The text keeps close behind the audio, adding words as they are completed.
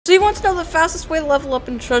So you want to know the fastest way to level up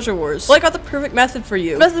in Treasure Wars? Well, I got the perfect method for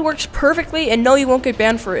you. The method works perfectly, and no, you won't get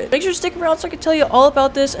banned for it. Make sure to stick around so I can tell you all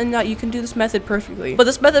about this and that you can do this method perfectly. But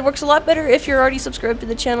this method works a lot better if you're already subscribed to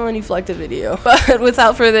the channel and you've liked the video. But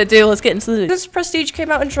without further ado, let's get into this. Since Prestige came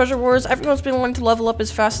out in Treasure Wars, everyone's been wanting to level up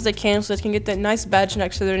as fast as they can so they can get that nice badge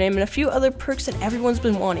next to their name and a few other perks that everyone's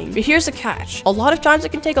been wanting. But here's the catch. A lot of times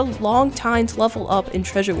it can take a long time to level up in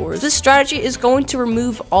Treasure Wars. This strategy is going to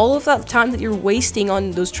remove all of that time that you're wasting on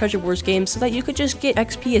those Treasure Wars games so that you could just get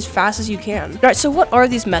XP as fast as you can. Alright, so what are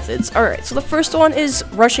these methods? Alright, so the first one is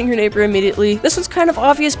rushing your neighbor immediately. This one's kind of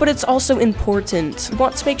obvious, but it's also important. You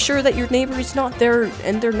want to make sure that your neighbor is not there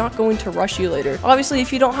and they're not going to rush you later. Obviously,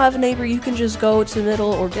 if you don't have a neighbor, you can just go to the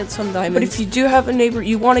middle or get some diamonds. But if you do have a neighbor,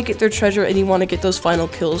 you want to get their treasure and you want to get those final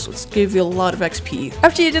kills, which give you a lot of XP.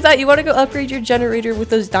 After you do that, you want to go upgrade your generator with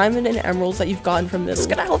those diamond and emeralds that you've gotten from middle. It's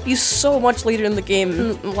gonna help you so much later in the game,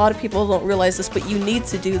 and a lot of people don't realize this, but you need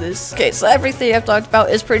to do this. Okay, so everything I've talked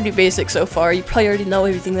about is pretty basic so far. You probably already know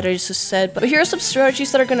everything that I just said, but here are some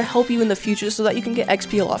strategies that are going to help you in the future so that you can get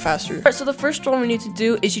XP a lot faster. Alright, so the first one we need to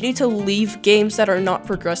do is you need to leave games that are not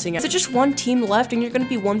progressing. If there's just one team left and you're going to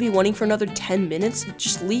be 1v1ing for another 10 minutes,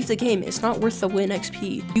 just leave the game. It's not worth the win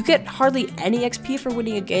XP. You get hardly any XP for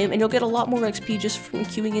winning a game, and you'll get a lot more XP just from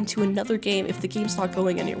queuing into another game if the game's not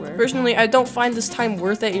going anywhere. Personally, I don't find this time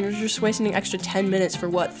worth it, and you're just wasting an extra 10 minutes for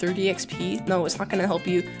what, 30 XP? No, it's not going to help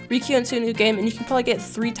you. Requeue into a new game and you can probably get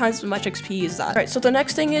 3 times as much XP as that. Alright, so the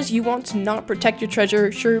next thing is you want to not protect your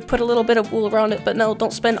treasure. Sure, put a little bit of wool around it, but no,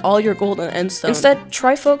 don't spend all your gold on endstone. Instead,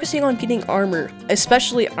 try focusing on getting armor,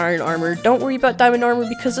 especially iron armor. Don't worry about diamond armor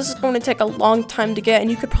because this is going to take a long time to get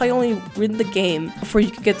and you could probably only win the game before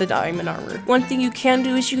you can get the diamond armor. One thing you can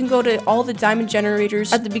do is you can go to all the diamond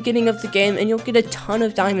generators at the beginning of the game and you'll get a ton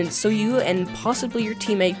of diamonds, so you and possibly your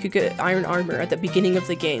teammate could get iron armor at the beginning of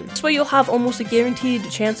the game. This way you'll have almost a guaranteed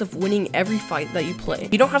chance of winning every fight that you play.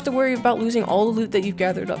 You don't have to worry about losing all the loot that you've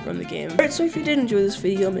gathered up from the game. Alright, so if you did enjoy this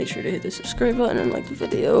video, make sure to hit the subscribe button and like the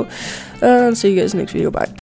video. And see you guys next video. Bye.